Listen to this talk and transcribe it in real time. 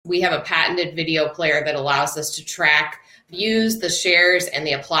We have a patented video player that allows us to track views, the shares, and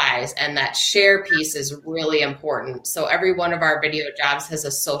the applies. And that share piece is really important. So every one of our video jobs has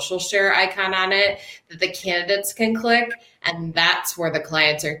a social share icon on it that the candidates can click. And that's where the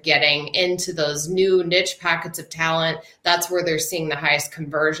clients are getting into those new niche pockets of talent. That's where they're seeing the highest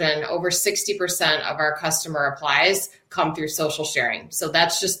conversion. Over 60% of our customer applies come through social sharing. So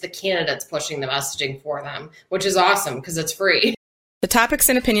that's just the candidates pushing the messaging for them, which is awesome because it's free. The topics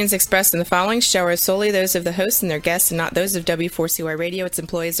and opinions expressed in the following show are solely those of the hosts and their guests and not those of W4CY Radio, its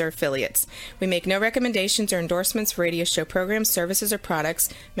employees, or affiliates. We make no recommendations or endorsements for radio show programs, services, or products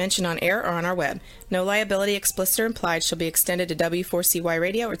mentioned on air or on our web. No liability, explicit or implied, shall be extended to W4CY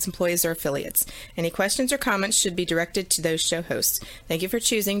Radio or its employees or affiliates. Any questions or comments should be directed to those show hosts. Thank you for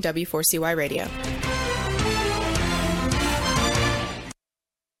choosing W4CY Radio.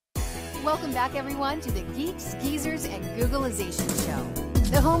 Welcome back, everyone, to the Geeks, Geezers, and Googleization Show,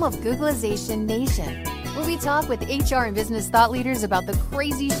 the home of Googleization Nation, where we talk with HR and business thought leaders about the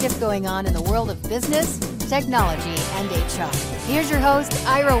crazy shift going on in the world of business, technology, and HR. Here's your host,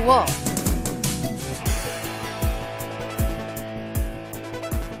 Ira Wolf.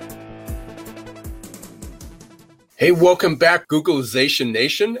 Hey, welcome back, Googleization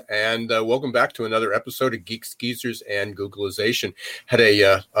Nation, and welcome back to another episode of Geeks, Geezers, and Googleization. Had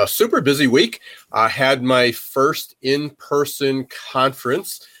a super busy week. I had my first in-person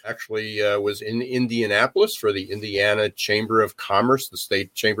conference. Actually was in Indianapolis for the Indiana Chamber of Commerce, the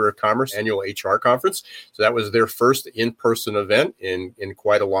State Chamber of Commerce annual HR conference. So that was their first in-person event in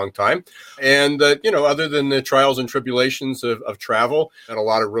quite a long time. And, other than the trials and tribulations of travel, and a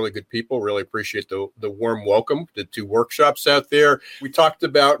lot of really good people, really appreciate the warm welcome. Did 2 workshops out there. We talked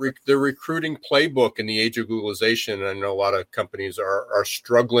about the recruiting playbook in the age of Googleization. I know a lot of companies are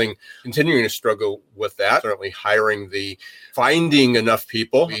struggling, continuing to struggle with that, certainly finding enough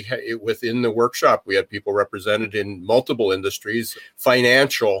people. Within the workshop, we had people represented in multiple industries: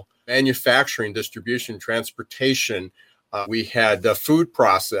 financial, manufacturing, distribution, transportation. We had food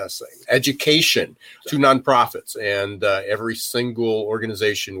processing, education, 2 nonprofits, and every single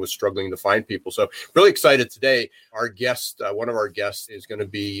organization was struggling to find people. So really excited today. Our guest, one of our guests is going to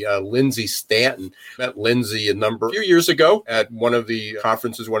be Lindsay Stanton. Met Lindsay a few years ago at one of the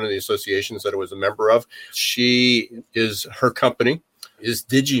conferences, one of the associations that I was a member of. Her company is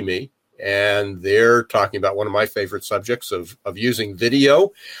DigiMe. And they're talking about one of my favorite subjects of using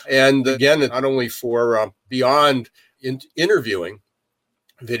video. And again, not only for beyond interviewing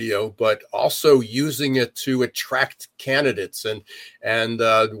video, but also using it to attract candidates. And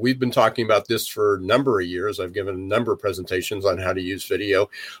we've been talking about this for a number of years. I've given a number of presentations on how to use video,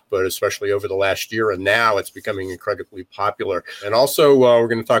 but especially over the last year. And now it's becoming incredibly popular. And also, we're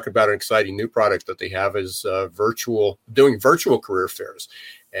going to talk about an exciting new product that they have is doing virtual career fairs.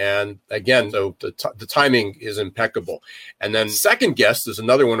 And again, so the timing is impeccable. And then second guest is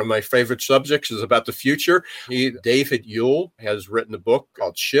another one of my favorite subjects, is about the future. David Uhl has written a book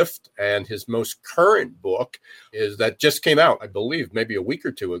called Shift, and his most current book that just came out, I believe, maybe a week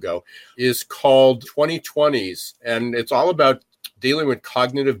or 2 ago, is called 2020s. And it's all about dealing with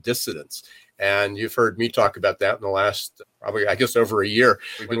cognitive dissonance. And you've heard me talk about that in the last, probably, I guess, over a year.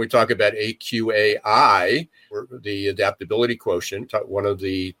 When we talk about AQAI, or the adaptability quotient, one of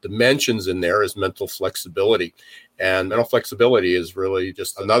the dimensions in there is mental flexibility. And mental flexibility is really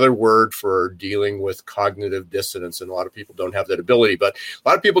just another word for dealing with cognitive dissonance. And a lot of people don't have that ability, but a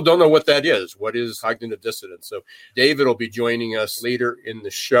lot of people don't know what that is. What is cognitive dissonance? So David will be joining us later in the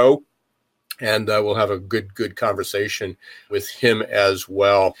show. And we'll have a good conversation with him as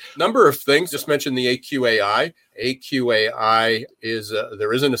well. Number of things. Just mentioned the AQAI. AQAI is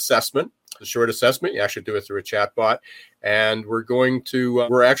there is an assessment, a short assessment. You actually do it through a chatbot. And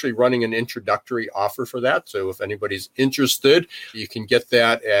we're actually running an introductory offer for that. So if anybody's interested, you can get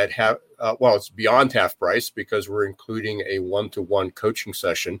that at it's beyond half price because we're including a 1-to-1 coaching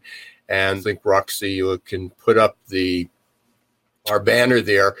session. And I think Roxy, you can put up our banner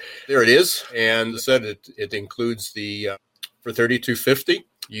there. There it is. And said it includes for $32.50.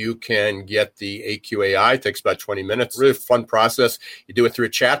 You can get the AQAI. It takes about 20 minutes. Really fun process. You do it through a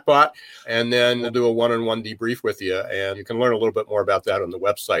chatbot, and then we'll do a one-on-one debrief with you. And you can learn a little bit more about that on the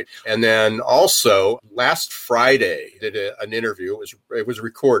website. And then also, last Friday, did an interview. It was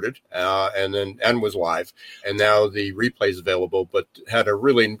recorded and was live. And now the replay is available, but had a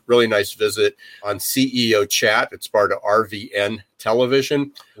really, really nice visit on CEO Chat. It's part of RVN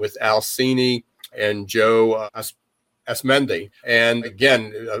Television with Al Cini and Joe Asmendi. And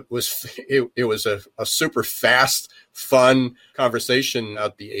again, it was a super fast, fun conversation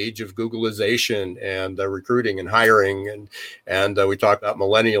at the age of Googleization and recruiting and hiring. And we talked about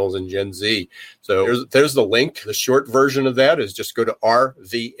millennials and Gen Z. So there's the link. The short version of that is just go to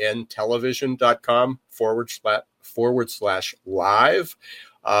rvntelevision.com/live.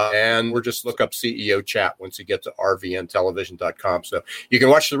 And we're just look up CEO chat once you get to rvntelevision.com. So you can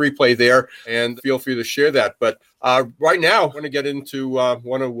watch the replay there and feel free to share that. But right now, I want to get into,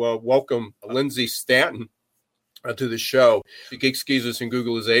 welcome Lindsay Stanton to the show, Geeks, Geezers, and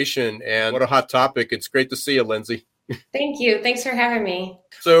Googleization. And what a hot topic. It's great to see you, Lindsay. Thank you. Thanks for having me.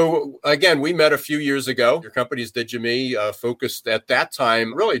 So again, we met a few years ago. Your company's Digime, focused at that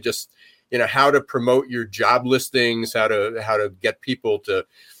time really just how to promote your job listings, how to get people to,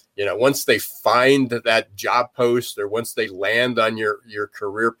 once they find that job post or once they land on your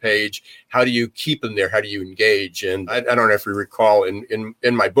career page, how do you keep them there? How do you engage? And I don't know if you recall in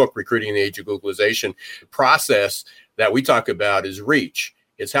my book, Recruiting in the Age of Googleization, the process that we talk about is reach.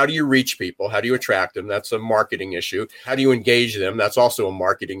 It's how do you reach people? How do you attract them? That's a marketing issue. How do you engage them? That's also a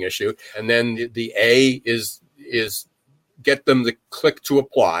marketing issue. And then the A is get them to click to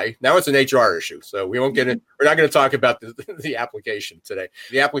apply. Now it's an HR issue, so we won't get in. We're not going to talk about the application today.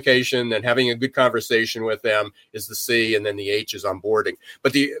 The application and having a good conversation with them is the C, and then the H is onboarding.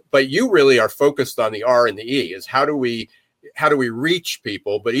 But you really are focused on the R and the E. Is how do we reach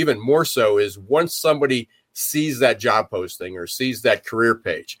people? But even more so is once somebody sees that job posting or sees that career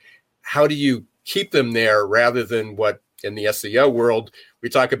page, how do you keep them there rather than what in the SEO world we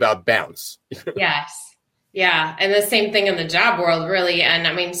talk about bounce? Yes. Yeah. And the same thing in the job world, really. And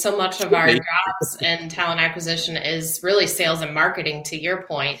I mean, so much of our jobs and talent acquisition is really sales and marketing, to your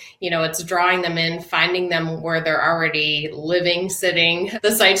point. It's drawing them in, finding them where they're already living, sitting,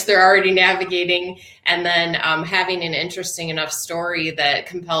 the sites they're already navigating, and then having an interesting enough story that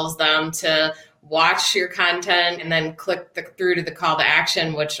compels them to watch your content and then click through to the call to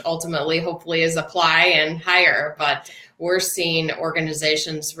action, which ultimately, hopefully, is apply and hire. But we're seeing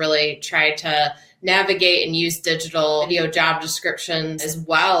organizations really try to navigate and use digital video job descriptions as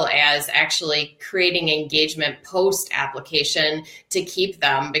well as actually creating engagement post application to keep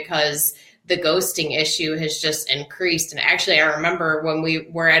them, because the ghosting issue has just increased. And actually, I remember when we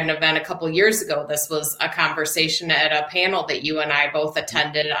were at an event a couple of years ago, this was a conversation at a panel that you and I both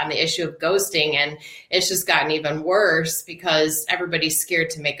attended on the issue of ghosting. And it's just gotten even worse because everybody's scared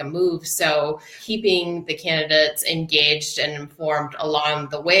to make a move. So keeping the candidates engaged and informed along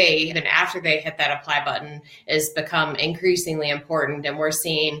the way, even after they hit that apply button, has become increasingly important. And we're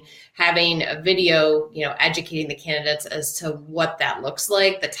seeing having a video, educating the candidates as to what that looks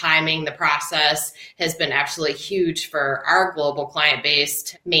like, the timing, the process has been absolutely huge for our global client base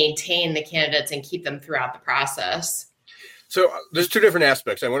to maintain the candidates and keep them throughout the process. So there's two different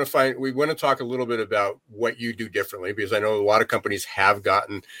aspects. We want to talk a little bit about what you do differently, because I know a lot of companies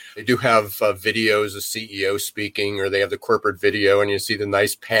they do have videos of CEO speaking, or they have the corporate video and you see the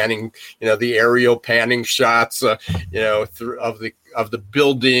nice panning, the aerial panning shots, of the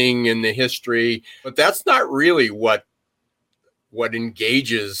building and the history, but that's not really what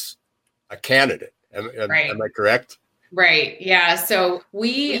engages a candidate. Am I correct? Right. Yeah. So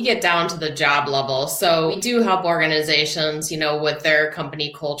we get down to the job level. So we do help organizations, with their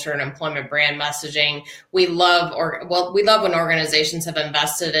company culture and employment brand messaging. We love when organizations have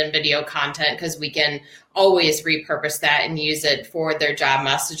invested in video content, because we can always repurpose that and use it for their job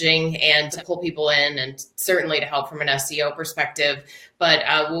messaging and to pull people in, and certainly to help from an SEO perspective.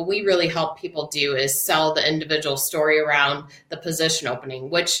 But what we really help people do is sell the individual story around the position opening,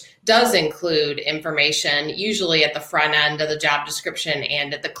 which does include information, usually at the front end of the job description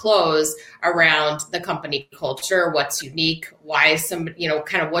and at the close, around the company culture, what's unique, why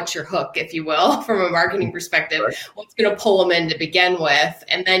kind of what's your hook, if you will, from a marketing perspective, right, what's going to pull them in to begin with,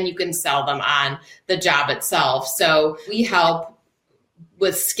 and then you can sell them on the job itself. So we help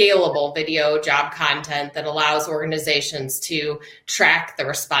with scalable video job content that allows organizations to track the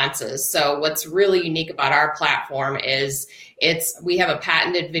responses. So what's really unique about our platform is we have a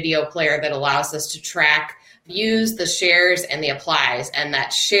patented video player that allows us to track views, the shares, and the applies. And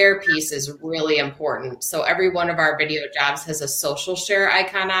that share piece is really important. So every one of our video jobs has a social share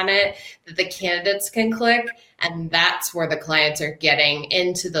icon on it that the candidates can click. And that's where the clients are getting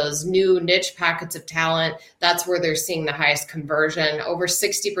into those new niche pockets of talent. That's where they're seeing the highest conversion. Over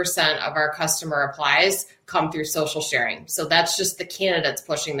 60% of our customer applies come through social sharing. So that's just the candidates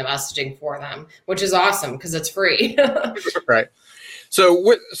pushing the messaging for them, which is awesome because it's free. Right.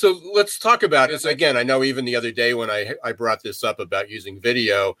 So let's talk about this. Again, I know even the other day when I brought this up about using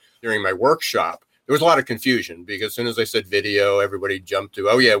video during my workshop, there was a lot of confusion because as soon as I said video, everybody jumped to,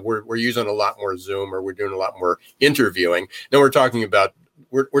 oh yeah, we're using a lot more Zoom, or we're doing a lot more interviewing. Now we're talking about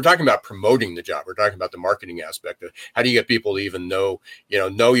promoting the job. We're talking about the marketing aspect of how do you get people to even know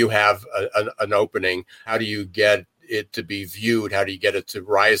you have an opening? How do you get it to be viewed? How do you get it to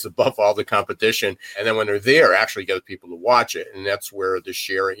rise above all the competition? And then when they're there, actually get people to watch it. And that's where the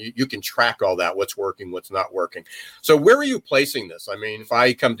sharing, you can track all that, what's working, what's not working. So where are you placing this? I mean, if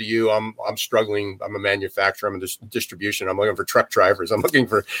I come to you, I'm struggling. I'm a manufacturer. I'm in distribution. I'm looking for truck drivers. I'm looking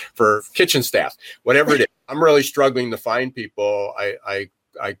for kitchen staff, whatever it is. I'm really struggling to find people.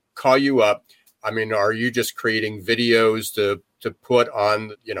 I call you up. I mean, are you just creating videos to put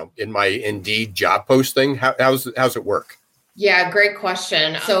on, in my Indeed job posting? How's it work? Yeah, great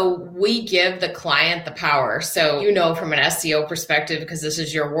question. So we give the client the power. So, from an SEO perspective, because this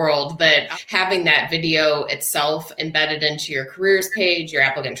is your world, but having that video itself embedded into your careers page, your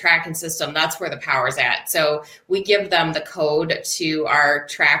applicant tracking system, that's where the power is at. So we give them the code to our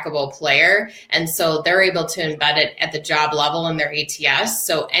trackable player. And so they're able to embed it at the job level in their ATS.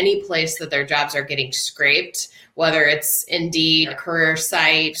 So any place that their jobs are getting scraped, whether it's Indeed, a career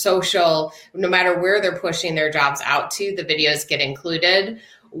site, social, no matter where they're pushing their jobs out to, the videos get included.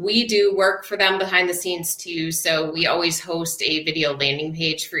 We do work for them behind the scenes too. So we always host a video landing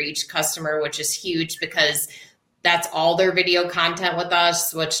page for each customer, which is huge because that's all their video content with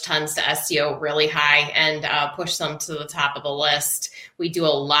us, which tends to SEO really high and push them to the top of the list. We do a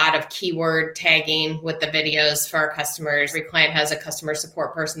lot of keyword tagging with the videos for our customers. Every client has a customer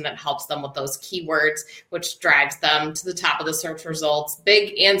support person that helps them with those keywords, which drives them to the top of the search results,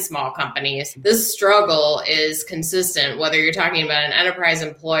 big and small companies. This struggle is consistent, whether you're talking about an enterprise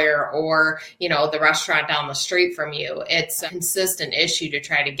employer or, the restaurant down the street from you. It's a consistent issue to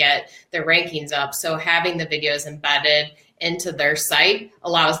try to get their rankings up. So having the videos embedded into their site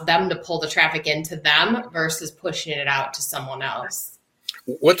allows them to pull the traffic into them versus pushing it out to someone else.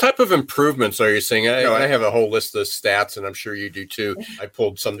 What type of improvements are you seeing? I have a whole list of stats, and I'm sure you do too. I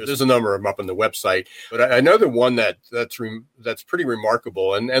pulled some. There's a number of them up on the website, but I know the one that's pretty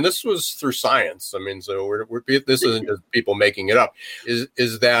remarkable, and this was through science. I mean, so this isn't just people making it up.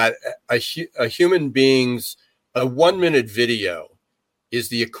 Is that a human being's a 1-minute video is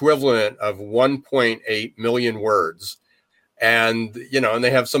the equivalent of 1.8 million words. And, and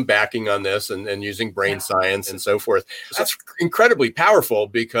they have some backing on this and using brain science and so forth. So that's incredibly powerful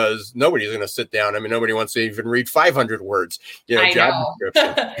because nobody's going to sit down. I mean, nobody wants to even read 500 words, job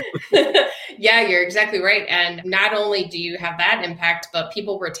description. Yeah, you're exactly right. And not only do you have that impact, but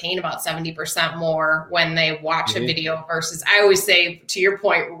people retain about 70% more when they watch a video versus, I always say, to your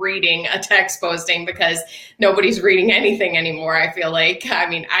point, reading a text posting because nobody's reading anything anymore. I feel like,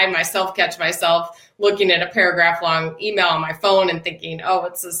 I myself catch myself looking at a paragraph long email on my phone and thinking, oh,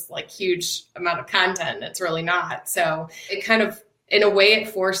 it's this huge amount of content. And it's really not. So it kind of, in a way, it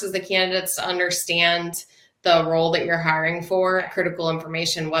forces the candidates to understand the role that you're hiring for, critical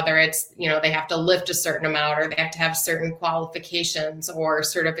information, whether it's, they have to lift a certain amount or they have to have certain qualifications or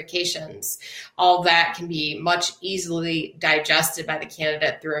certifications. All that can be much easily digested by the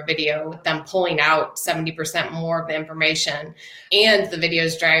candidate through a video, them pulling out 70% more of the information. And the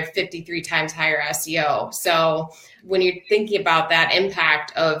videos drive 53 times higher SEO. So when you're thinking about that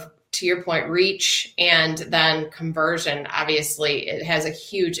impact of, to your point, reach and then conversion, obviously it has a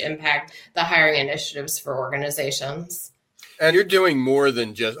huge impact, the hiring initiatives for organizations. And you're doing more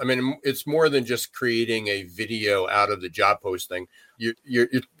than just, it's more than just creating a video out of the job posting. You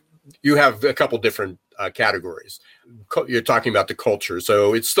have a couple different categories. You're talking about the culture.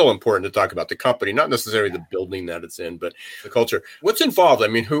 So it's still important to talk about the company, not necessarily the building that it's in, but the culture. What's involved?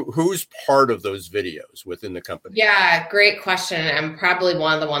 Who's part of those videos within the company? Yeah, great question. And probably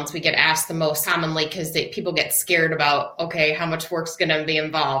one of the ones we get asked the most commonly because people get scared about, okay, how much work's going to be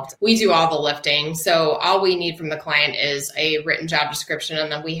involved. We do all the lifting. So all we need from the client is a written job description. And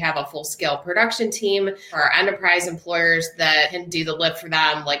then we have a full scale production team for our enterprise employers that can do the lift for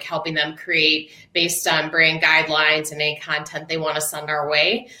them, like helping them create based on brand guidelines and any content they want to send our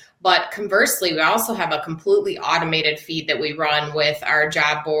way. But conversely, we also have a completely automated feed that we run with our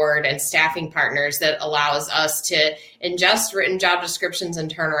job board and staffing partners that allows us to ingest written job descriptions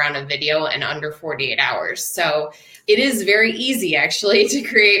and turn around a video in under 48 hours. So it is very easy, actually, to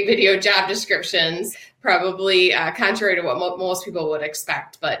create video job descriptions, probably contrary to what most people would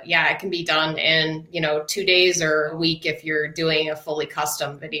expect. But yeah, it can be done in 2 days or a week if you're doing a fully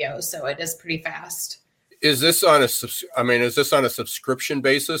custom video. So it is pretty fast. Is this on a subscription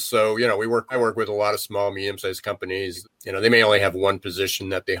basis? So, I work with a lot of small, medium-sized companies. They may only have one position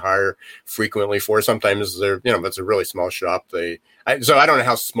that they hire frequently for. Sometimes it's a really small shop. So I don't know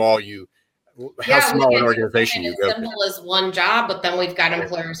how small how small an organization you go to. Simple as one job, but then we've got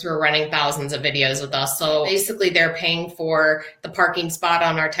employers who are running thousands of videos with us. So basically they're paying for the parking spot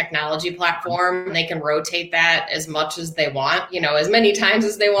on our technology platform, and they can rotate that as much as they want, as many times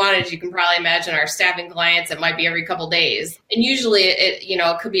as they want. As you can probably imagine, our staffing clients, it might be every couple days. And usually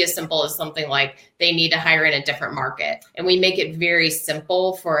it could be as simple as something like they need to hire in a different market. And we make it very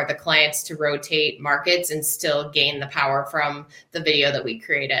simple for the clients to rotate markets and still gain the power from the video that we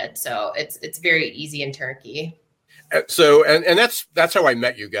created. So it's very easy and turnkey. So, and that's how I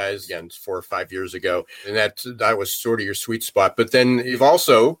met you guys again 4 or 5 years ago. And that was sort of your sweet spot. But then you've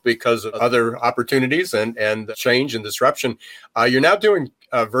also, because of other opportunities and change and disruption, you're now doing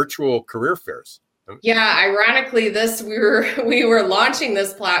virtual career fairs. Yeah, ironically, we were launching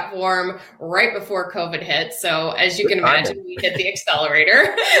this platform right before COVID hit. So as you can imagine, we hit the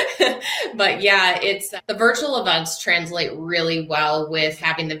accelerator. But yeah, it's the virtual events translate really well with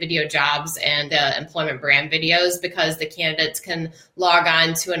having the video jobs and the employment brand videos, because the candidates can log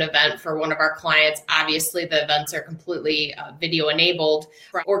on to an event for one of our clients. Obviously, the events are completely video enabled,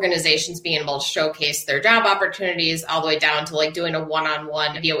 for organizations being able to showcase their job opportunities all the way down to like doing a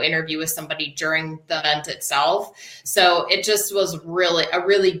one-on-one video interview with somebody during the event itself. So it just was a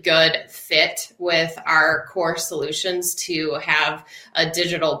really good fit with our core solutions to have a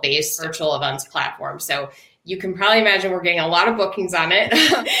digital-based virtual events platform. So you can probably imagine we're getting a lot of bookings on it.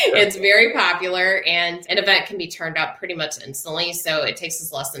 It's very popular, and an event can be turned up pretty much instantly. So it takes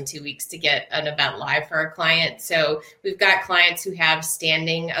us less than 2 weeks to get an event live for a client. So we've got clients who have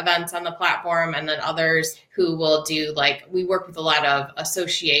standing events on the platform, and then others who will do, like, we work with a lot of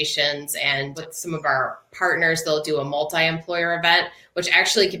associations, and with some of our partners, they'll do a multi-employer event, which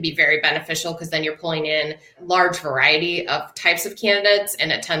actually can be very beneficial, because then you're pulling in a large variety of types of candidates,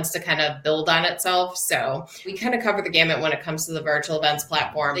 and it tends to kind of build on itself. So we kind of cover the gamut when it comes to the virtual events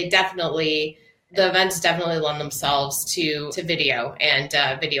platform. The events definitely lend themselves to video and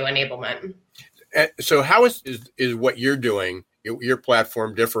video enablement. So how is what you're doing, your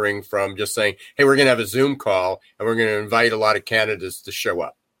platform, differing from just saying, hey, we're going to have a Zoom call and we're going to invite a lot of candidates to show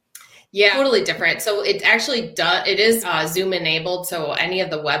up? Yeah, totally different. So it actually it is Zoom enabled. So any of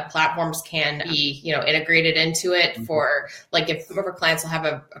the web platforms can be, integrated into it. For, like, if some of our clients will have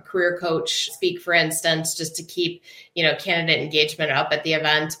a career coach speak, for instance, just to keep, candidate engagement up at the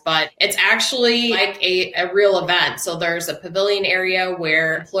event. But it's actually like a real event. So there's a pavilion area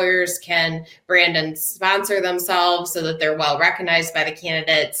where employers can brand and sponsor themselves so that they're well recognized by the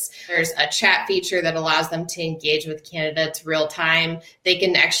candidates. There's a chat feature that allows them to engage with candidates real time. They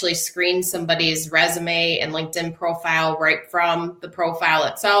can actually screen somebody's resume and LinkedIn profile right from the profile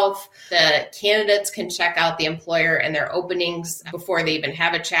itself. The candidates can check out the employer and their openings before they even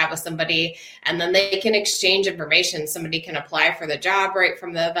have a chat with somebody, and then they can exchange information. Somebody can apply for the job right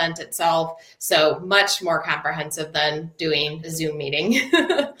from the event itself. So much more comprehensive than doing a Zoom meeting.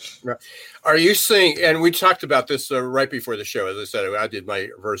 Are you seeing, and we talked about this right before the show, as I said, I did my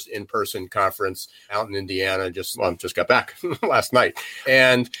first in-person conference out in Indiana, just got back last night.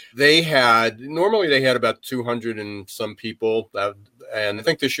 And normally they had about 200 and some people, and I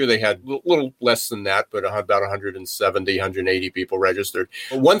think this year they had a little less than that, but about 170, 180 people registered.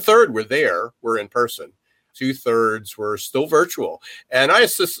 1/3 were in person. 2/3 were still virtual. And I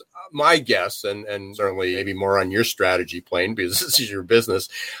assist, my guess, and certainly maybe more on your strategy plane, because this is your business,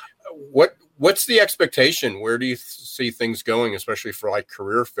 what's the expectation? Where do you see things going, especially for like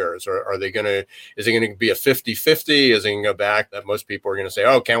career fairs? Is it going to be a 50-50? Is it going to go back that most people are going to say,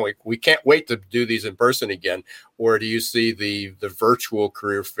 oh, we can't wait to do these in person again? Or do you see the virtual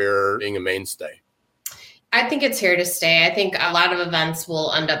career fair being a mainstay? I think it's here to stay. I think a lot of events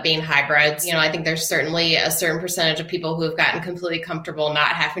will end up being hybrids. I think there's certainly a certain percentage of people who have gotten completely comfortable not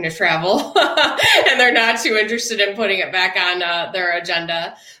having to travel and they're not too interested in putting it back on their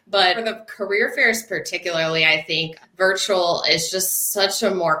agenda. But for the career fairs particularly, I think virtual is just such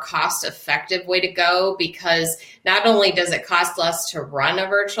a more cost-effective way to go, because not only does it cost less to run a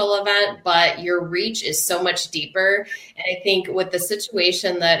virtual event, but your reach is so much deeper. And I think with the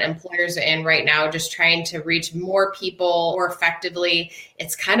situation that employers are in right now, just trying to reach more people more effectively,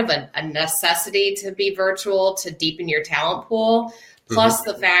 it's kind of a necessity to be virtual to deepen your talent pool. Plus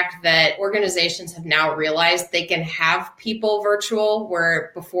the fact that organizations have now realized they can have people virtual,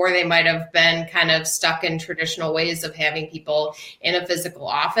 where before they might have been kind of stuck in traditional ways of having people in a physical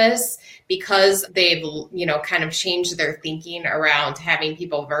office, because they've, kind of changed their thinking around having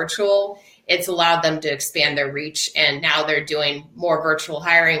people virtual. It's allowed them to expand their reach, and now they're doing more virtual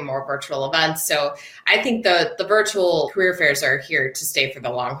hiring, more virtual events. So I think the virtual career fairs are here to stay for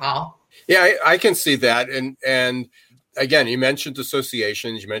the long haul. Yeah, I can see that. And again, you mentioned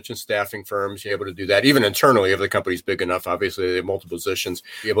associations, you mentioned staffing firms, you're able to do that. Even internally, if the company's big enough, obviously they have multiple positions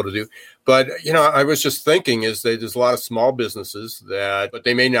you're able to do. But, I was just thinking is that there's a lot of small businesses but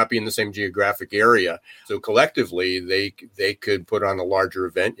they may not be in the same geographic area. So collectively, they could put on a larger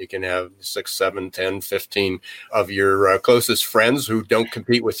event. You can have 6, 7, 10, 15 of your closest friends who don't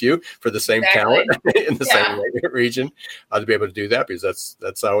compete with you for the same talent in the same region to be able to do that, because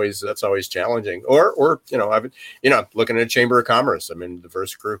that's always challenging. Or I'm looking at a Chamber of Commerce. I mean,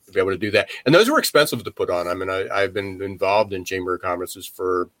 diverse group to be able to do that. And those were expensive to put on. I mean, I've been involved in Chamber of Commerces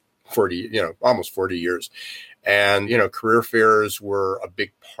for almost 40 years. And, career fairs were a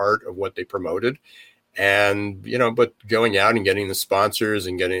big part of what they promoted. And, but going out and getting the sponsors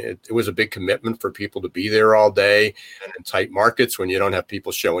and it was a big commitment for people to be there all day. And in tight markets, when you don't have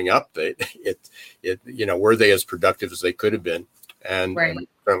people showing up, were they as productive as they could have been? And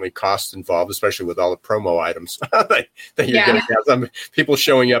certainly costs involved, especially with all the promo items that you're going to have some people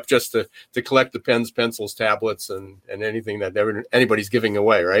showing up just to collect the pens, pencils, tablets, and anything that anybody's giving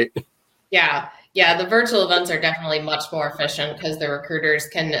away, right? Yeah. The virtual events are definitely much more efficient because the recruiters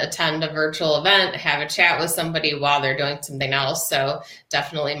can attend a virtual event, have a chat with somebody while they're doing something else. So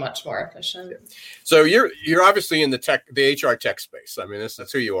definitely much more efficient. So you're obviously in the HR tech space. I mean,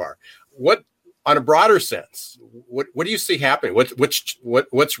 that's who you are. What, on a broader sense, what do you see happening?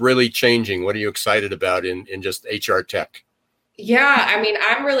 What's really changing? What are you excited about in just HR tech? Yeah, I mean,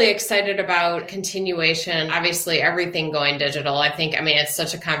 I'm really excited about continuation. Obviously, everything going digital. It's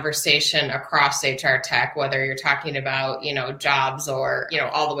such a conversation across HR tech, whether you're talking about, jobs or,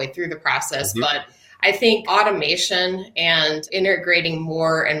 all the way through the process. Mm-hmm. But I think automation and integrating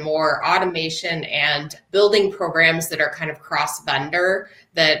more and more automation and building programs that are kind of cross-vendor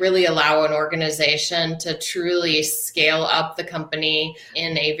that really allow an organization to truly scale up the company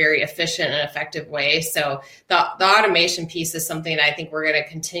in a very efficient and effective way. So the automation piece is something that I think we're going to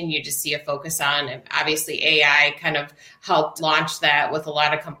continue to see a focus on. And obviously, AI kind of helped launch that with a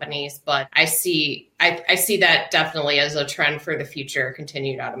lot of companies, but I see that definitely as a trend for the future,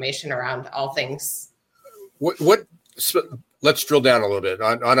 continued automation around all things. Let's drill down a little bit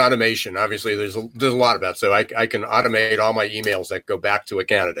on automation. Obviously, there's a lot of that. So I can automate all my emails that go back to a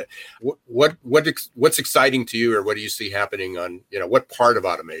candidate. What's exciting to you, or what do you see happening on, what part of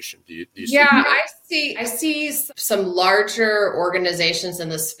automation do you see? Yeah, I see some larger organizations in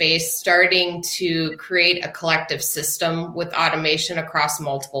the space starting to create a collective system with automation across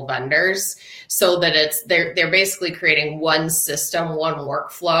multiple vendors, so that they're basically creating one system, one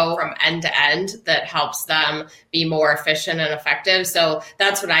workflow from end to end that helps them be more efficient and effective. So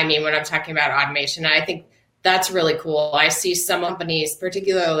that's what I mean when I'm talking about automation. And I think that's really cool. I see some companies,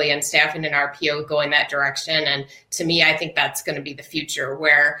 particularly in staffing and RPO, going that direction. And to me, I think that's going to be the future,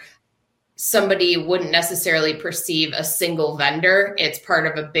 where somebody wouldn't necessarily perceive a single vendor. It's part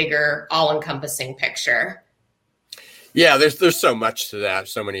of a bigger, all-encompassing picture. Yeah, there's so much to that,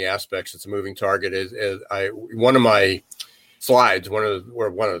 so many aspects. It's a moving target. One of my slides, one of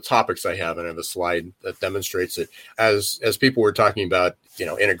the topics I have, and I have a slide that demonstrates it, as people were talking about,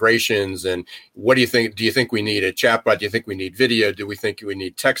 integrations, and what do you think? Do you think we need a chatbot? Do you think we need video? Do we think we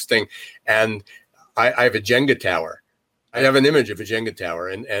need texting? And I have a Jenga tower. I have an image of a Jenga tower,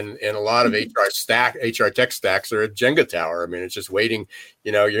 and a lot of HR tech stacks are a Jenga tower. I mean, it's just waiting.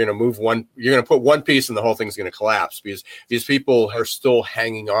 You're going to move one, you're going to put one piece, and the whole thing's going to collapse, because these people are still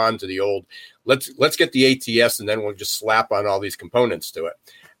hanging on to the old. Let's get the ATS, and then we'll just slap on all these components to it.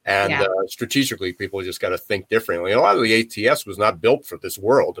 And strategically, people just got to think differently. And a lot of the ATS was not built for this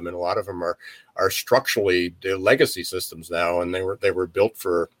world. I mean, a lot of them are structurally, they're legacy systems now, and they were built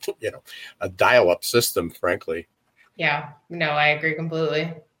for a dial-up system, frankly. Yeah, no, I agree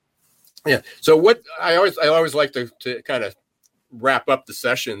completely. Yeah. So what I always like to kind of wrap up the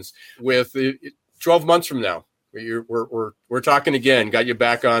sessions with 12 months from now. We're talking again. Got you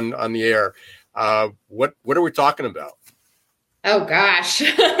back on the air. What are we talking about? Oh gosh,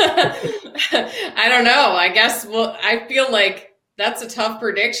 I don't know. I guess I feel like that's a tough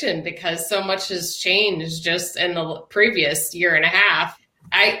prediction because so much has changed just in the previous year and a half.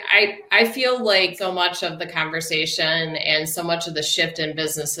 I feel like so much of the conversation and so much of the shift in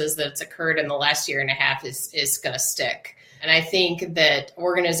businesses that's occurred in the last year and a half is going to stick. And I think that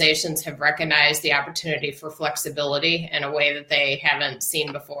organizations have recognized the opportunity for flexibility in a way that they haven't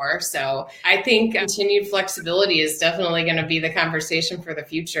seen before. So I think continued flexibility is definitely going to be the conversation for the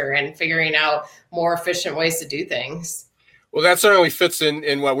future, and figuring out more efficient ways to do things. Well, that certainly fits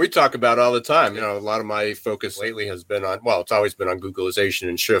in what we talk about all the time. A lot of my focus lately has been on, well, it's always been on Googleization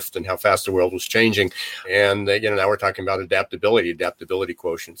and shift and how fast the world was changing. And, now we're talking about adaptability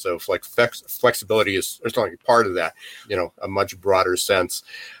quotient. So flexibility is certainly part of that, a much broader sense.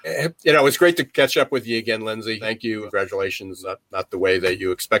 It's great to catch up with you again, Lindsay. Thank you. Congratulations. Not the way that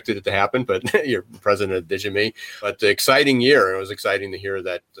you expected it to happen, but you're president of Digime. But exciting year. It was exciting to hear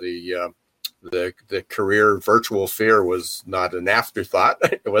that the career virtual fair was not an afterthought.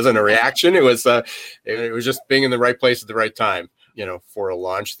 It wasn't a reaction. It was just being in the right place at the right time, for a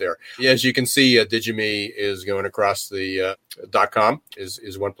launch there. As you can see, Digime is going across the .com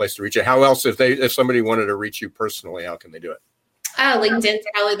is one place to reach you. How else, if somebody wanted to reach you personally, how can they do it? LinkedIn's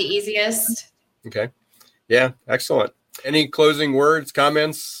probably the easiest. Okay. Yeah. Excellent. Any closing words,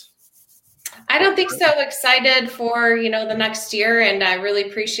 comments? I don't think so. Excited for, the next year. And I really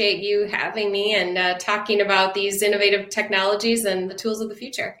appreciate you having me and talking about these innovative technologies and the tools of the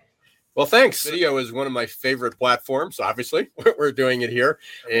future. Well, thanks. Video is one of my favorite platforms. Obviously, we're doing it here.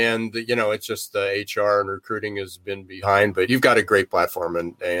 And, it's just HR and recruiting has been behind, but you've got a great platform.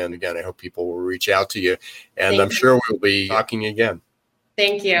 And again, I hope people will reach out to you. And I'm sure we'll be talking again.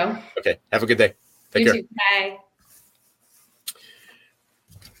 Thank you. Okay. Have a good day. Take care. You too. Bye.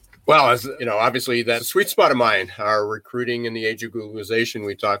 Well, as obviously that's a sweet spot of mine. Our recruiting in the age of Googleization,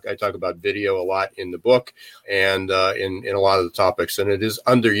 I talk about video a lot in the book and in a lot of the topics, and it is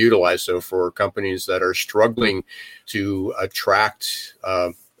underutilized. So for companies that are struggling to attract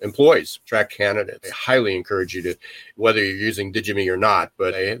employees, attract candidates, I highly encourage you to, whether you're using Digime or not,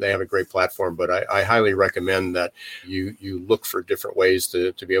 but they have a great platform. But I highly recommend that you look for different ways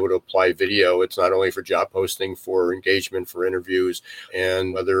to be able to apply video. It's not only for job posting, for engagement, for interviews,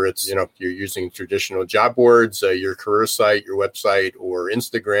 and whether it's, you're using traditional job boards, your career site, your website, or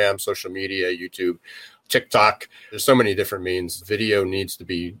Instagram, social media, YouTube, TikTok. There's so many different means. Video needs to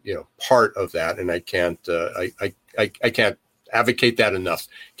be, part of that. And I can't advocate that enough,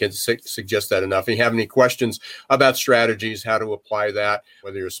 can suggest that enough. If you have any questions about strategies, how to apply that,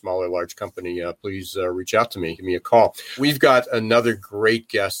 whether you're a small or large company, please reach out to me. Give me a call. We've got another great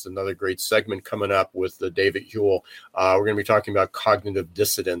guest, another great segment coming up with David Huell. We're going to be talking about cognitive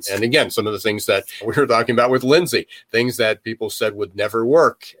dissonance. And again, some of the things that we were talking about with Lindsay, things that people said would never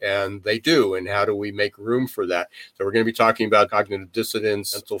work, and they do. And how do we make room for that? So we're going to be talking about cognitive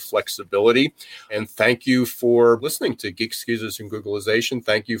dissonance, mental flexibility. And thank you for listening to Geek Skeezers and Googleization.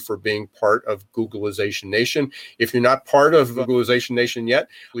 Thank you for being part of Googleization Nation. If you're not part of Googleization Nation yet,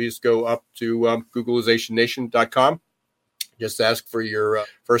 please go up to Googleizationnation.com. Just ask for your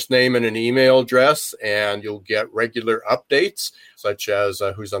first name and an email address, and you'll get regular updates, such as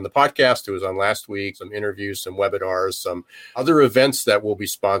who's on the podcast, who was on last week, some interviews, some webinars, some other events that we'll be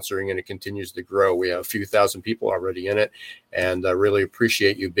sponsoring, and it continues to grow. We have a few thousand people already in it, and I really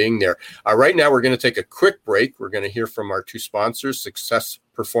appreciate you being there. Right now, we're going to take a quick break. We're going to hear from our two sponsors, Success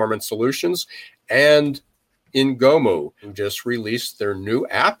Performance Solutions and Ingomu, who just released their new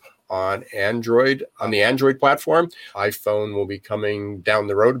app on Android, on the Android platform. iPhone will be coming down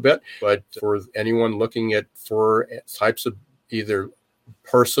the road a bit, but for anyone looking for types of either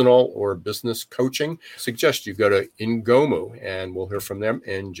personal or business coaching, suggest you go to Ingomu, and we'll hear from them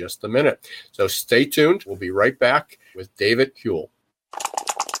in just a minute. So stay tuned. We'll be right back with David Huell.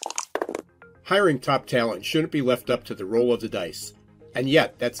 Hiring top talent shouldn't be left up to the roll of the dice. And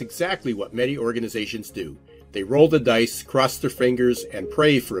yet, that's exactly what many organizations do. They roll the dice, cross their fingers, and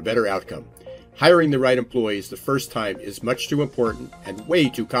pray for a better outcome. Hiring the right employees the first time is much too important and way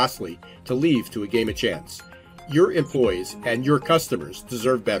too costly to leave to a game of chance. Your employees and your customers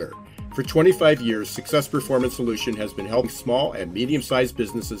deserve better. For 25 years, Success Performance Solution has been helping small and medium-sized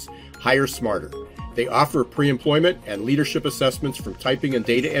businesses hire smarter. They offer pre-employment and leadership assessments from typing and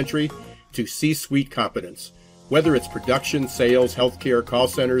data entry to C-suite competence. Whether it's production, sales, healthcare, call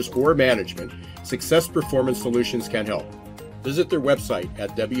centers, or management, Success Performance Solutions can help. Visit their website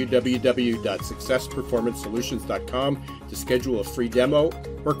at www.successperformancesolutions.com to schedule a free demo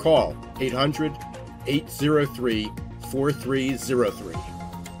or call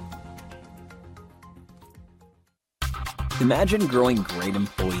 800-803-4303. Imagine growing great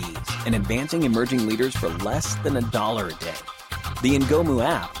employees and advancing emerging leaders for less than $1 a day. The Ingomu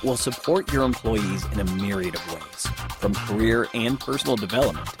app will support your employees in a myriad of ways, from career and personal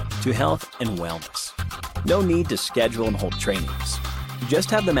development to health and wellness. No need to schedule and hold trainings.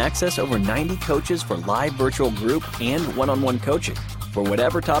 Just have them access over 90 coaches for live virtual group and one-on-one coaching for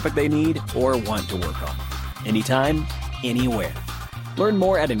whatever topic they need or want to work on. Anytime, anywhere. Learn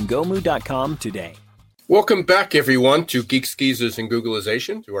more at Ingomu.com today. Welcome back, everyone, to Geeks, Geezers, and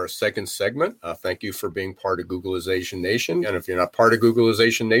Googlization, to our second segment. Thank you for being part of Googlization Nation. And if you're not part of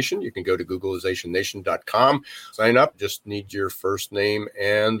Googlization Nation, you can go to googlizationnation.com, sign up. Just need your first name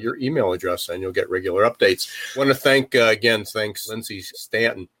and your email address, and you'll get regular updates. I want to thanks Lindsay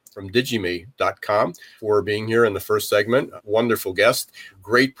Stanton from digime.com for being here in the first segment. Wonderful guest,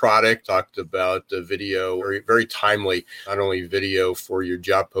 great product, talked about the video, very, very timely, not only video for your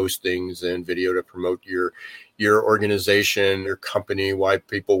job postings and video to promote your organization, your company, why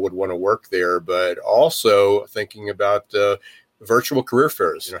people would want to work there, but also thinking about virtual career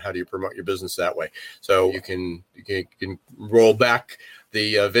fairs. How do you promote your business that way? So you can roll back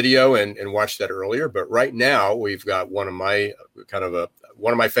the video and watch that earlier. But right now we've got one of my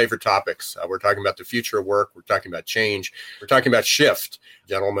favorite topics. We're talking about the future of work. We're talking about change. We're talking about shift. A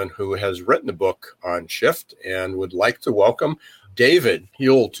gentleman who has written a book on shift, and would like to welcome David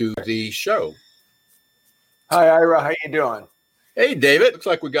Huell to the show. Hi, Ira. How you doing? Hey, David. Looks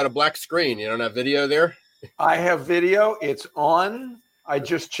like we got a black screen. You don't have video there? I have video. It's on. I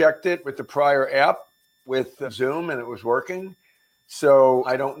just checked it with the prior app with Zoom, and it was working. So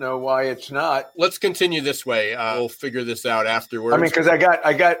I don't know why it's not. Let's continue this way. We'll figure this out afterwards. I mean, because I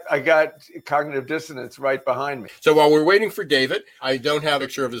got cognitive dissonance right behind me. So while we're waiting for David, I don't have a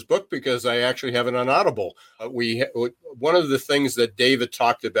picture of his book because I actually have it on Audible. One of the things that David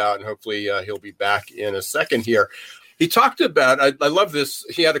talked about, and hopefully he'll be back in a second here. He talked about, I love this.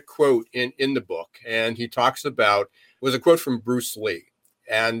 He had a quote in the book, and he talks about, it was a quote from Bruce Lee.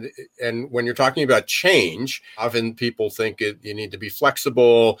 And when you're talking about change, often people think you need to be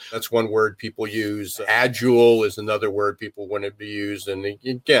flexible. That's one word people use. Agile is another word people want to be used. And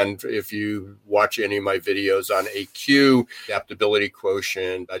again, if you watch any of my videos on AQ, adaptability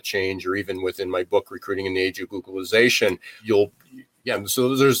quotient, change, or even within my book, Recruiting in the Age of Googlization, so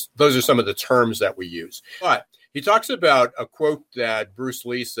those are some of the terms that we use. But he talks about a quote that Bruce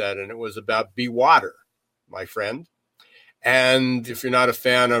Lee said, and it was about be water, my friend. And if you're not a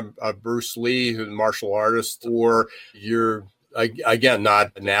fan of Bruce Lee, who's a martial artist, or you're, again,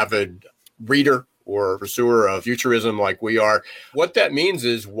 not an avid reader or pursuer of futurism like we are, what that means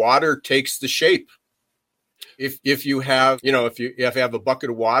is water takes the shape. If you have a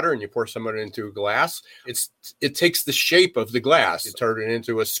bucket of water and you pour some of it into a glass, it takes the shape of the glass. You turn it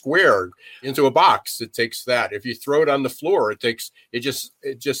into a square, into a box. It takes that. If you throw it on the floor, it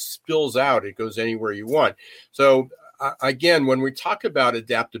just spills out. It goes anywhere you want. So again, when we talk about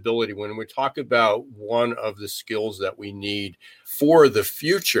adaptability, when we talk about one of the skills that we need for the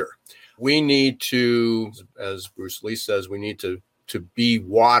future, we need to, as Bruce Lee says, we need to be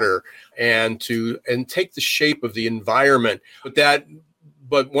water and take the shape of the environment.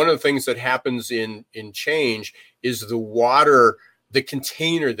 But one of the things that happens in change is the water, the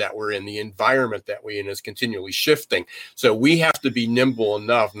container that we're in, the environment that we're in is continually shifting. So we have to be nimble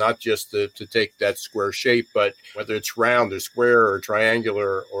enough, not just to take that square shape, but whether it's round or square or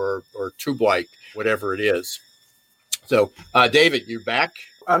triangular or tube-like, whatever it is. So David, you're back.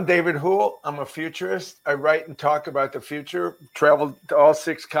 I'm David Huell. I'm a futurist. I write and talk about the future, traveled to all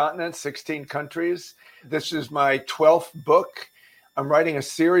 6 continents, 16 countries. This is my 12th book. I'm writing a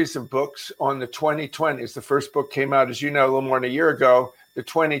series of books on the 2020s. The first book came out, as you know, a little more than a year ago, the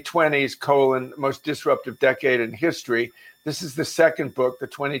 2020s, most disruptive decade in history. This is the second book, the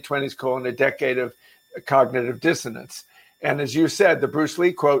 2020s, a decade of cognitive dissonance. And as you said, the Bruce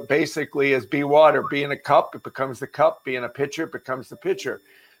Lee quote basically is be water, be in a cup, it becomes the cup, be in a pitcher, it becomes the pitcher.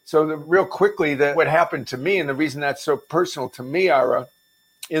 So real quickly, what happened to me, and the reason that's so personal to me, Ira,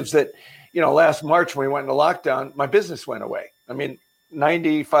 is that, last March when we went into lockdown, my business went away. I mean,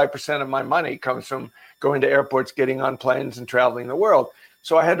 95% of my money comes from going to airports, getting on planes and traveling the world.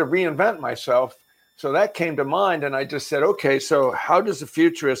 So I had to reinvent myself. So that came to mind. And I just said, okay, so how does a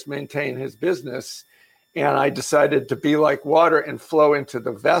futurist maintain his business? And I decided to be like water and flow into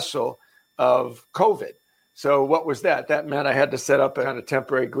the vessel of COVID. So what was that? That meant I had to set up a kind of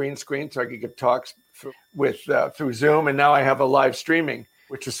temporary green screen so I could give talks through Zoom. And now I have a live streaming,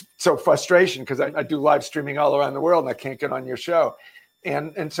 which is so frustration because I do live streaming all around the world and I can't get on your show.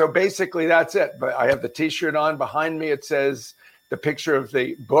 And so basically that's it. But I have the T-shirt on. Behind me, it says the picture of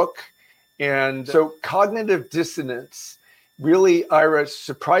the book. And so cognitive dissonance really, Ira,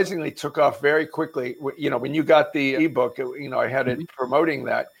 surprisingly took off very quickly. When you got the ebook, I had it promoting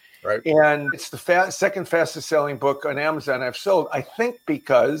that. Right. And it's the second fastest selling book on Amazon I've sold, I think,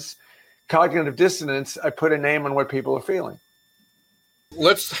 because cognitive dissonance, I put a name on what people are feeling.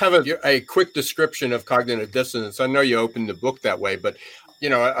 Let's have a quick description of cognitive dissonance. I know you opened the book that way, but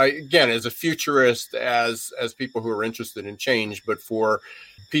again, as a futurist, as people who are interested in change, but for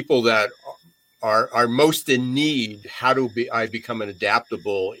people that are most in need. How do I become an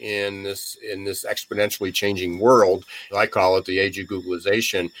adaptable in this exponentially changing world? I call it the age of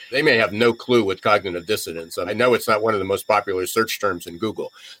Googleization. They may have no clue what cognitive dissonance. I know it's not one of the most popular search terms in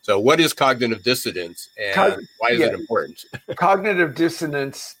Google. So what is cognitive dissonance, and why is it important? Cognitive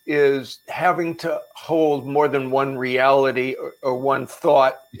dissonance is having to hold more than one reality or one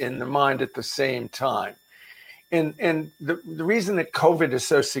thought in the mind at the same time. And the reason that COVID is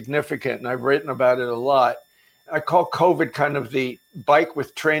so significant, and I've written about it a lot, I call COVID kind of the bike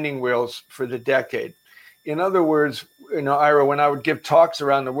with training wheels for the decade. In other words, Ira, when I would give talks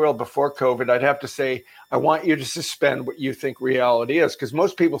around the world before COVID, I'd have to say, I want you to suspend what you think reality is, because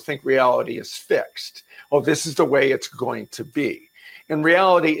most people think reality is fixed. Oh, this is the way it's going to be. And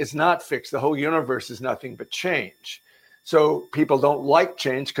reality is not fixed. The whole universe is nothing but change. So people don't like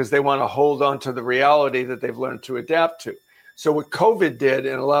change because they want to hold on to the reality that they've learned to adapt to. So what COVID did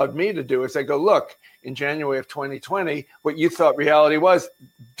and allowed me to do is I go, look, in January of 2020, what you thought reality was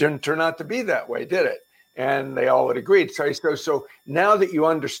didn't turn out to be that way, did it? And they all had agreed. So now that you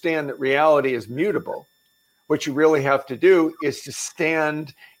understand that reality is mutable, what you really have to do is to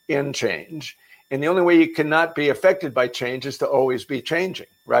stand in change. And the only way you cannot be affected by change is to always be changing,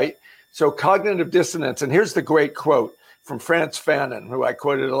 right? So cognitive dissonance, and here's the great quote from Frantz Fanon, who I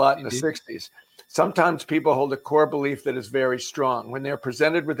quoted a lot in the 60s. Sometimes people hold a core belief that is very strong. When they're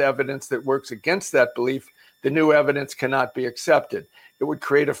presented with evidence that works against that belief, the new evidence cannot be accepted. It would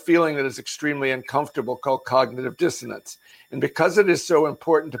create a feeling that is extremely uncomfortable called cognitive dissonance. And because it is so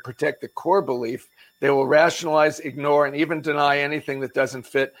important to protect the core belief, they will rationalize, ignore, and even deny anything that doesn't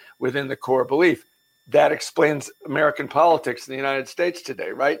fit within the core belief. That explains American politics in the United States today,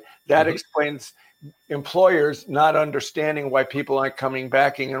 right? That explains employers not understanding why people aren't coming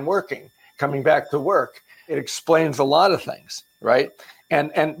back to work. It explains a lot of things, right?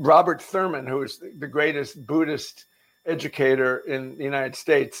 And Robert Thurman, who is the greatest Buddhist educator in the United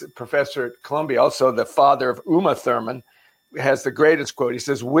States, professor at Columbia, also the father of Uma Thurman, has the greatest quote. He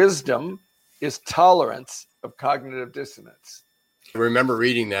says, "Wisdom is tolerance of cognitive dissonance." I remember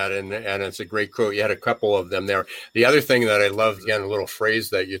reading that, and it's a great quote. You had a couple of them there. The other thing that I love, again, a little phrase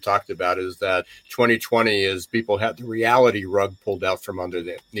that you talked about, is that 2020 is people had the reality rug pulled out from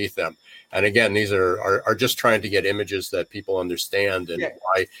underneath them. And again, these are just trying to get images that people understand and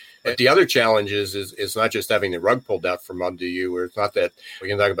why. But the other challenge is not just having the rug pulled out from under you, or it's not that we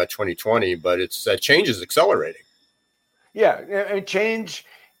can talk about 2020, but it's that change is accelerating. Yeah, and change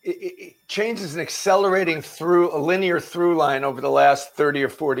is an accelerating through a linear through line over the last 30 or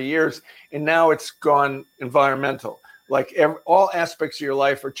 40 years. And now it's gone environmental. Like all aspects of your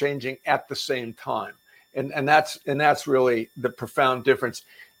life are changing at the same time. And that's really the profound difference.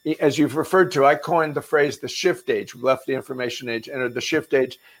 As you've referred to, I coined the phrase the shift age. We left the information age, entered the shift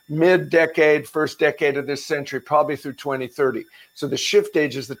age mid-decade, first decade of this century, probably through 2030. So the shift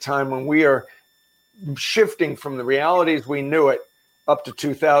age is the time when we are shifting from the realities we knew it up to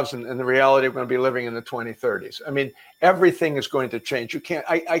 2000 and the reality we're going to be living in the 2030s. I mean, everything is going to change.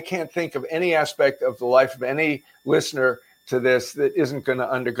 I can't think of any aspect of the life of any listener to this that isn't going to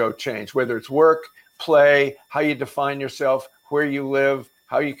undergo change, whether it's work, play, how you define yourself, where you live,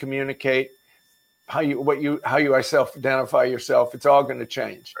 how you communicate, how you self-identify yourself. It's all going to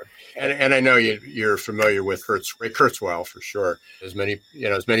change. And I know you're familiar with Ray Kurzweil for sure. As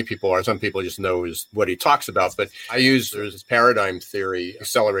many people are. Some people just know is what he talks about. But there's this paradigm theory,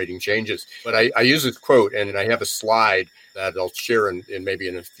 accelerating changes. But I use this quote, and I have a slide that I'll share in maybe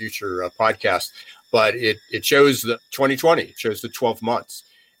in a future podcast. But it shows the 2020. It shows the 12 months.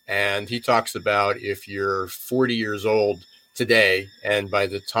 And he talks about if you're 40 years old today, and by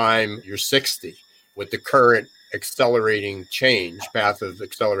the time you're 60, with the current path of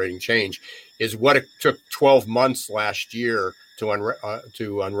accelerating change, is what it took 12 months last year to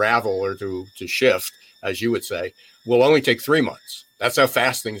unravel or to shift, as you would say, will only take 3 months. That's how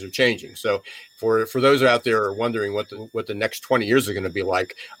fast things are changing. So for those out there who are wondering what the next 20 years are going to be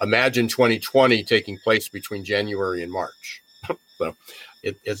like, imagine 2020 taking place between January and March. So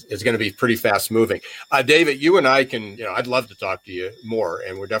it's going to be pretty fast moving. David, you and I I'd love to talk to you more,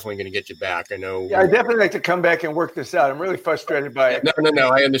 and we're definitely going to get you back. I know. Yeah, I'd definitely like to come back and work this out. I'm really frustrated by it. No.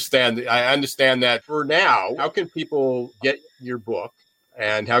 I understand that. For now, how can people get your book,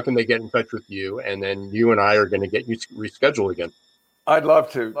 and how can they get in touch with you? And then you and I are going to get you rescheduled again. I'd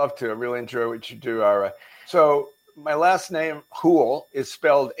love to. I really enjoy what you do, Ira. So my last name, Houle, is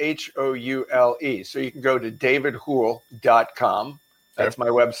spelled Houle. So you can go to davidhoule.com. That's my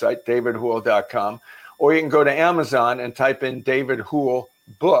website, davidhoule.com. Or you can go to Amazon and type in David Houle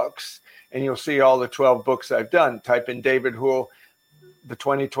books, and you'll see all the 12 books I've done. Type in David Houle The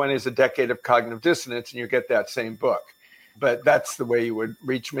 2020 is a Decade of Cognitive Dissonance, and you get that same book. But that's the way you would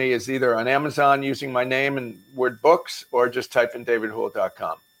reach me, is either on Amazon using my name and word books, or just type in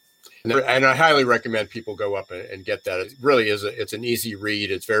davidhoule.com. And I highly recommend people go up and get that. It really is. It's an easy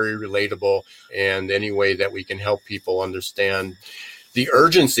read. It's very relatable. And any way that we can help people understand the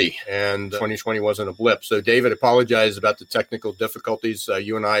urgency, and 2020 wasn't a blip. So David, apologize about the technical difficulties.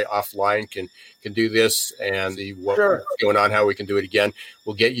 You and I offline can do this and see what's going on, how we can do it again.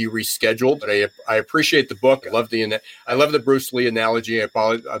 We'll get you rescheduled. But I appreciate the book. I love the Bruce Lee analogy.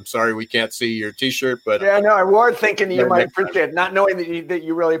 I'm sorry we can't see your T-shirt, but yeah, no, I was thinking you might appreciate it, not knowing that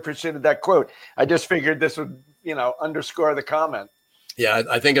you really appreciated that quote. I just figured this would, underscore the comment. Yeah,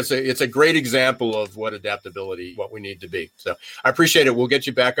 I think it's a great example of what adaptability, what we need to be. So I appreciate it. We'll get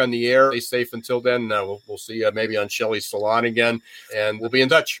you back on the air. Stay safe until then. We'll see you maybe on Shelley's Salon again, and we'll be in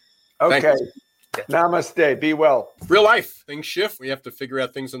touch. Okay. Namaste. Be well. Real life. Things shift. We have to figure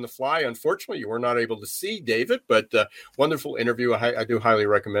out things on the fly. Unfortunately, you were not able to see David, but wonderful interview. I do highly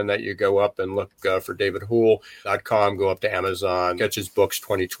recommend that you go up and look for davidhoule.com, go up to Amazon, catch his books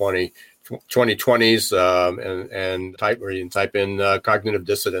 2020. 2020s and type in cognitive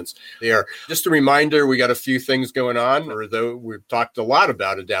dissonance there. Just a reminder, we got a few things going on, although we've talked a lot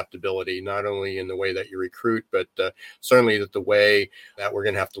about adaptability, not only in the way that you recruit, but certainly that the way that we're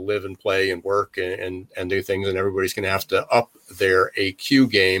going to have to live and play and work and do things, and everybody's going to have to up their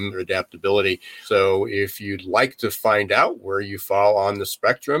AQ game, their adaptability. So if you'd like to find out where you fall on the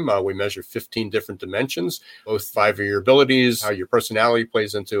spectrum, we measure 15 different dimensions, both 5 of your abilities, how your personality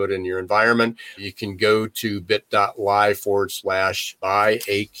plays into it, and your environment. You can go to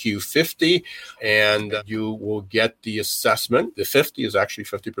bit.ly/byAQ50 and you will get the assessment. The 50 is actually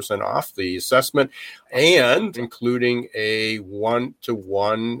 50% off the assessment, and including a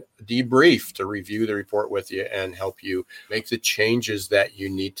 1-to-1 debrief to review the report with you and help you make the changes that you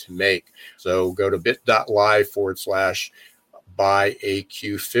need to make. So go to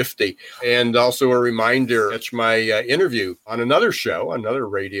bit.ly/byAQ50. And also a reminder, catch my interview on another show, another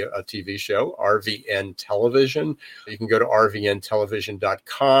TV show, RVN Television. You can go to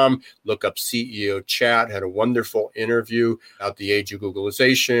rvntelevision.com, look up CEO Chat, had a wonderful interview about the age of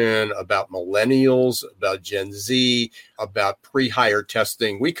Googleization, about millennials, about Gen Z, about pre-hire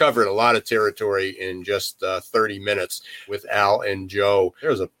testing. We covered a lot of territory in just 30 minutes with Al and Joe.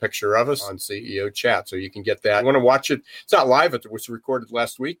 There's a picture of us on CEO Chat, so you can get that. You want to watch it? It's not live. It was recorded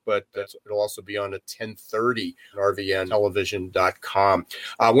last week, but it'll also be on at 10:30 on rvntelevision.com.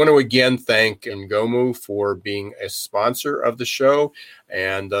 I want to again thank Ngomu for being a sponsor of the show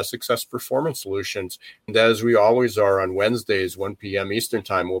and Success Performance Solutions. And as we always are on Wednesdays, 1 p.m. Eastern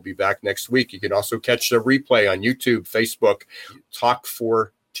Time, we'll be back next week. You can also catch the replay on YouTube, Facebook,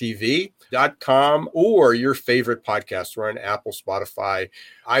 Talk4TV.com, or your favorite podcast. We're on Apple, Spotify,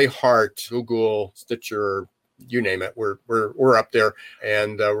 iHeart, Google, Stitcher, you name it. We're up there,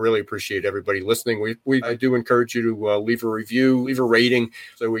 and really appreciate everybody listening. I do encourage you to leave a review, leave a rating,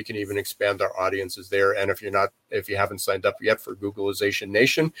 so we can even expand our audiences there. And if you haven't signed up yet for Googleization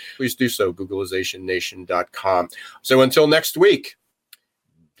Nation, please do so. Googleizationnation.com. So until next week,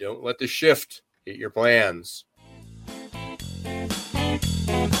 don't let the shift hit your plans.